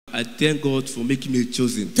I thank God for making me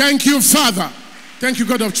chosen. Thank you, Father. Thank you,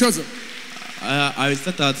 God of chosen. I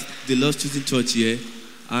started at the Lord's Chosen Church here,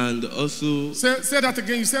 and also... Say that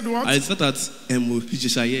again. You said what? I started at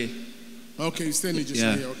Ijesha here. Okay, you stay in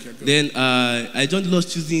Ijesha here. Okay, good. Then I joined the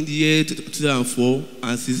Lord's Chosen in the year 2004,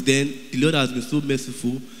 and since then, the Lord has been so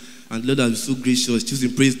merciful, and the Lord has been so gracious.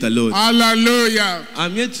 Choosing, praise the Lord. Hallelujah.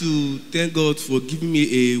 I'm here to thank God for giving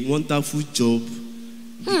me a wonderful job.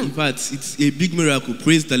 In fact, it's a big miracle.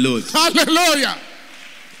 Praise the Lord. Hallelujah.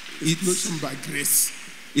 It's by grace.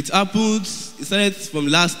 It happened, it started from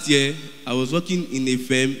last year. I was working in a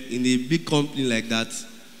firm, in a big company like that,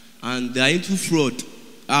 and they are into fraud.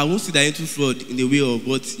 I won't say they are into fraud in the way of,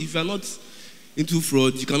 but if you are not into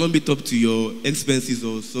fraud, you cannot meet up to your expenses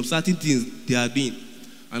or some certain things they are doing.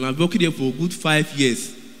 And I'm working there for a good 5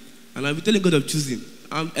 years. And I've been telling God of choosing.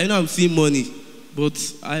 I know I'm seeing money, but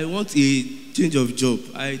I want a change of job.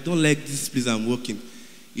 I don't like this place I'm working.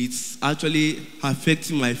 It's actually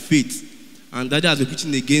affecting my faith. And Daddy has been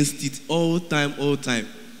preaching against it all time.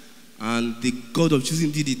 And the God of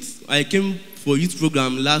choosing did it. I came for youth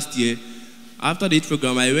program last year. After the youth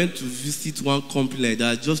program, I went to visit one company like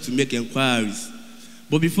that just to make inquiries.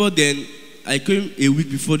 But before then, I came a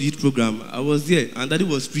week before the youth program. I was there, and Daddy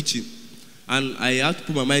was preaching. And I had to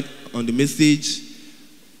put my mind on the message,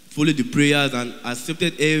 follow the prayers, and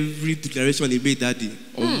accepted every declaration he made that day.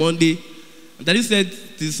 On Monday, Daddy said,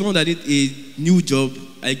 to someone that need a new job,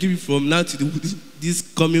 I give it from now to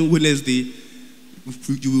this coming Wednesday,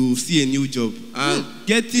 you will see a new job. And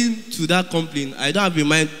getting to that company, I don't have in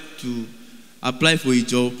mind to apply for a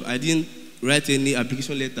job. I didn't write any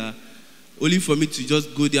application letter, only for me to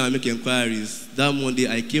just go there and make inquiries. That Monday,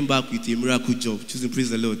 I came back with a miracle job, choosing,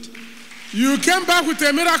 praise the Lord. You came back with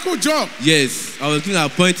a miracle job? Yes, I was given an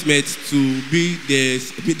appointment to be the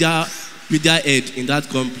media head in that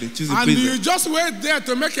company. And you just wait there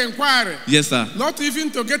to make inquiry? Yes, sir. Not even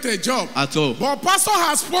to get a job? At all. But Pastor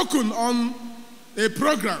has spoken on a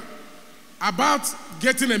program about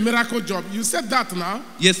getting a miracle job. You said that now?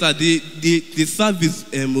 Yes, sir. The service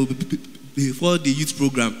before the youth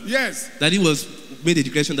program. Yes. That it was made a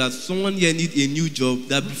declaration that someone here need a new job.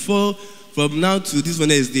 That before, from now to this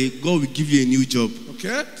Wednesday, God will give you a new job.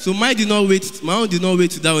 Okay. So my own did not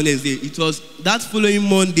wait to that Wednesday. It was that following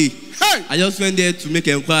Monday. Hey! I just went there to make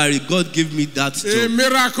an inquiry. God gave me that job. A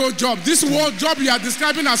miracle job. This word job you are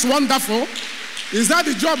describing as wonderful. Is that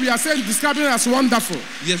the job you are saying describing as wonderful?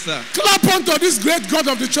 Yes, sir. Clap unto this great God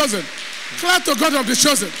of the chosen. Clap to God of the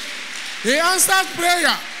chosen. He answered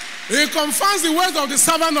prayer. He confirms the words of the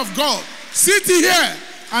servant of God. Sit here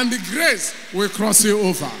and the grace will cross you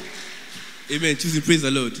over. Amen. Choosing, praise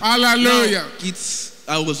the Lord. Hallelujah. Now,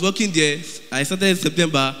 I was working there. I started in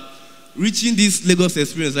September. Reaching this Lagos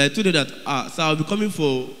experience, I told you that, so I'll be coming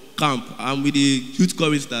for camp. I'm with the youth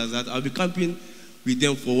choristers that I'll be camping with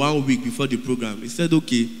them for 1 week before the program. He said,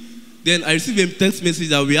 okay. Then I received a text message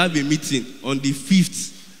that we have a meeting on the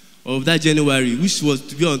 5th of that January, which was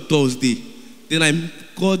to be on Thursday. Then I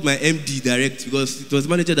called my MD direct because it was the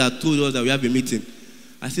manager that told us that we have a meeting.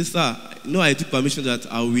 I said, sir, no, I took permission that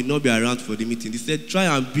I will not be around for the meeting. They said, try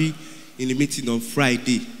and be in the meeting on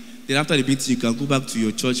Friday. Then after the meeting, you can go back to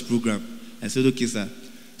your church program. I said, okay, sir.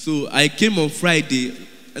 So I came on Friday.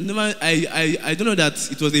 And I don't know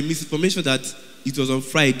that it was a misinformation that it was on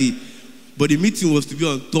Friday. But the meeting was to be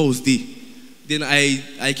on Thursday. Then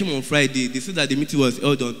I came on Friday. They said that the meeting was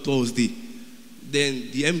held on Thursday.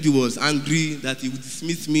 Then the MD was angry that he would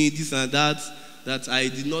dismiss me, this and that I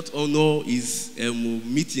did not honor his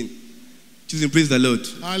meeting. Choosing, praise the Lord.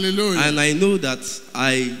 Hallelujah. And I know that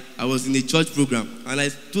I was in a church program, and I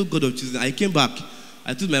told God of choosing. I came back.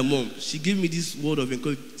 I told my mom. She gave me this word of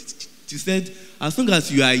encouragement. She said, as long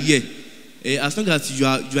as you are here, as long as you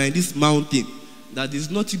are in this mountain, that there's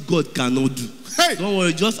nothing God cannot do. Hey! Don't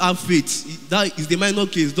worry, just have faith. That is the minor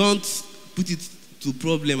case. Don't put it to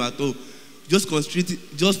problem at all. Just concentrate,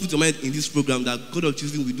 just put your mind in this program that God of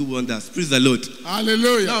choosing will do wonders. Praise the Lord.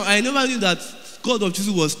 Hallelujah. Now, I never knew that God of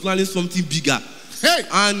choosing was planning something bigger. Hey!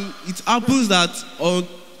 And it happens that on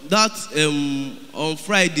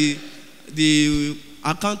Friday, the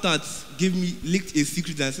accountant leaked a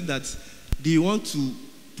secret and said that they want to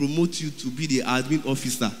promote you to be the admin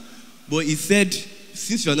officer. But he said,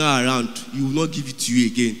 since you're not around, he will not give it to you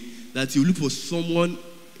again. That he will look for someone,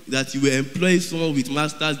 that he will employ someone with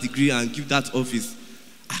master's degree and give that office.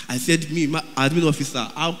 I said, me, admin officer,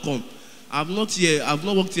 how come? I've not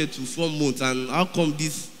worked here to 4 months, and how come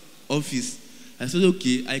this office? I said,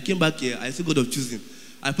 okay. I came back here. I said, God of choosing.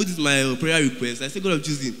 I put it in my prayer request. I said, God of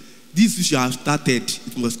choosing, this which you have started,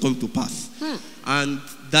 it must come to pass. And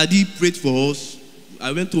Daddy prayed for us.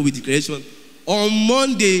 I went home with declaration. On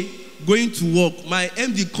Monday, going to work, my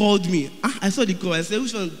MD called me. I saw the call. I said,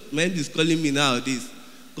 which one my MD is calling me nowadays?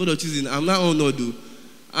 God of choosing. I'm not honored though.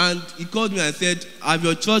 And he called me and said, have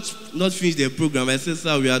your church not finished their program? I said,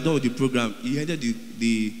 sir, we are done with the program. He ended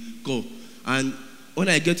the call. And when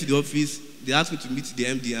I get to the office, they asked me to meet the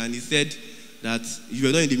MD, and he said that if you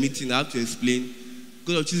are not in the meeting, I have to explain.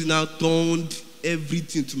 God of choosing now turned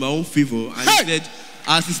everything to my own favor. And he said,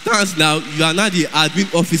 as it stands now, you are now the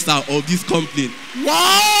admin officer of this company.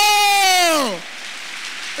 Wow!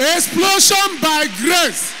 Explosion by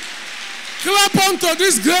grace. Clap unto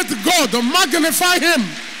this great God, magnify him.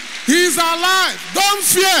 He is alive. Don't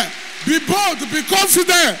fear. Be bold, be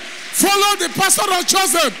confident. Follow the pastor of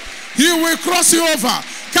chosen. He will cross you over.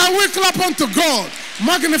 Can we clap unto God?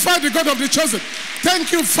 Magnify the God of the chosen.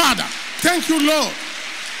 Thank you, Father. Thank you, Lord.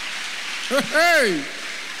 Hey.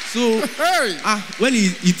 So when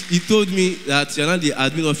he told me that you're not the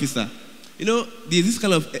admin officer, there's this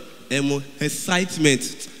kind of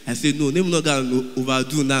excitement. I said, no, they're not going to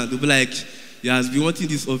overdo now. They'll be like, he has been wanting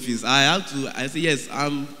this office. I say, yes,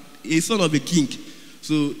 I'm a son of a king.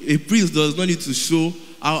 So a prince does not need to show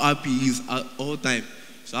how happy he is at all time.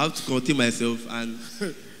 So I have to contain myself. And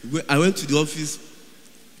I went to the office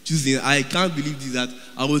choosing. I can't believe this, that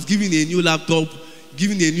I was given a new laptop,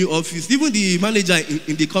 given a new office. Even the manager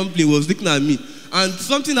in the company was looking at me. And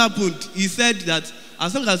something happened. He said that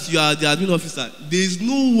as long as you are the admin officer, there is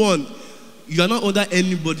no one. You are not under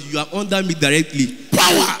anybody. You are under me directly.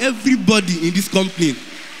 Power! Everybody in this company,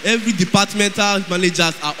 every departmental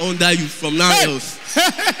managers are under you from now else.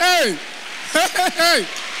 Hey!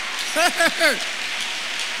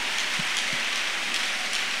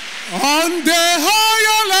 On the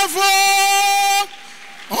higher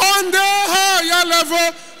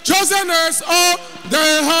level, chosen us on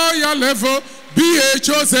the higher level, be a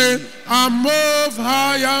chosen and move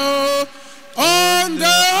higher. On the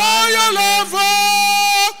higher level,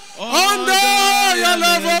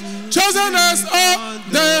 chosen us on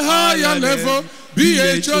the higher level, be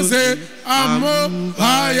a chosen and move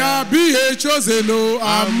higher, be a chosen,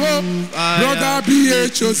 brother, be a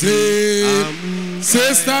chosen,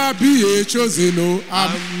 sister, be a chosen,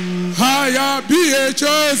 higher, be a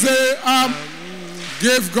chosen.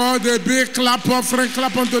 Give God a big clap offering,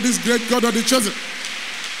 clap unto this great God of the chosen.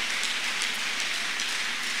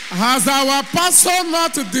 Has our pastor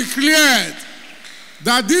not declared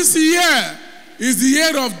that this year is the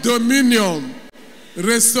year of dominion,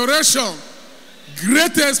 restoration,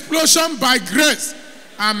 great explosion by grace,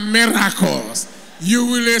 and miracles? You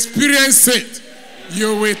will experience it.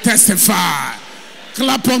 You will testify.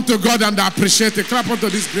 Clap unto God and appreciate it. Clap unto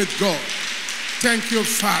this great God. Thank you,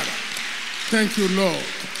 Father. Thank you, Lord.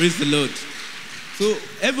 Praise the Lord. So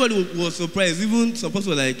everybody was surprised. Even some people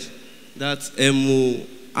were like that.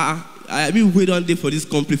 I've been waiting on day for this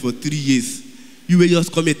company for 3 years. You were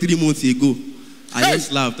just coming 3 months ago. I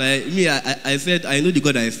just laughed. I said, I know the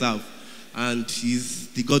God I serve, and He's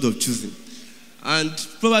the God of choosing. And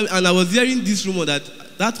I was hearing this rumor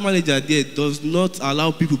that manager there does not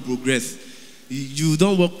allow people progress. You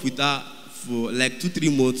don't work with her for like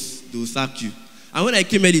 2-3 months, they'll sack you. And when I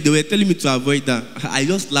came early, they were telling me to avoid that. I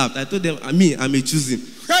just laughed. I told them, I'm a choosing.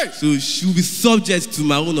 Hey. So she'll be subject to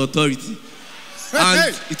my own authority.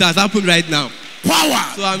 And it has happened right now. Power.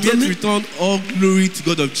 So I'm here to return all glory to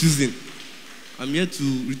God of choosing. I'm here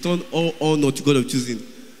to return all honor to God of choosing.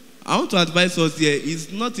 I want to advise us here,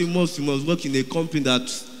 it's not a must you must work in a company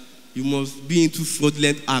that you must be into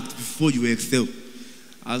fraudulent acts before you excel.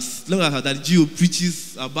 As long as that Geo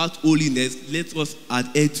preaches about holiness, let us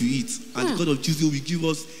adhere to it. And the God of choosing will give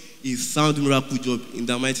us a sound miracle job in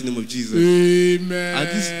the mighty name of Jesus. Amen.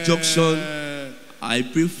 At this junction, I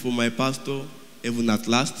pray for my pastor, heaven at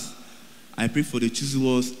last. I pray for the chosen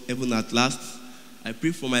ones, heaven at last. I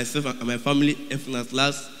pray for myself and my family, heaven at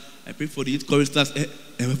last. I pray for the youth choristers,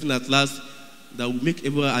 heaven at last. That will make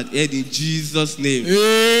everyone adhere in Jesus' name.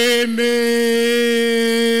 Amen.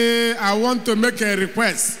 I want to make a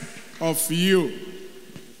request of you.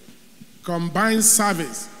 Combined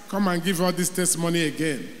service. Come and give all this testimony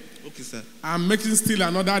again. Okay, sir. I'm making still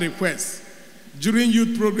another request. During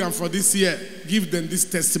youth program for this year, give them this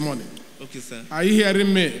testimony. Okay, sir. Are you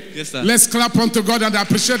hearing me? Yes, sir. Let's clap unto God and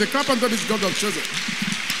appreciate it. Clap unto this God of chosen.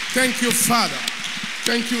 Thank you, Father.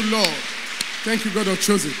 Thank you, Lord. Thank you, God of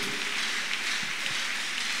chosen.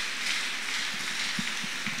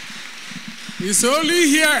 It's only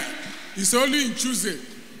here, it's only in choosing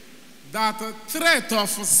that a threat of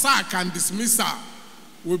sack and dismissal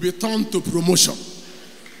will be turned to promotion.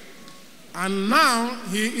 And now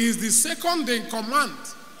he is the second in command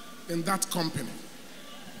in that company.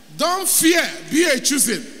 Don't fear, be a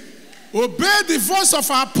choosing. Obey the voice of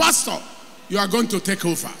our pastor. You are going to take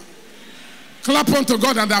over. Clap unto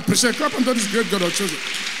God and appreciate. Clap unto this great God of children.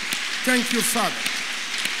 Thank you, Father.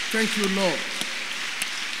 Thank you, Lord.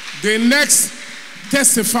 The next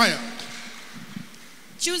testifier.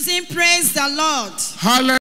 Choosing praise the Lord. Hallelujah.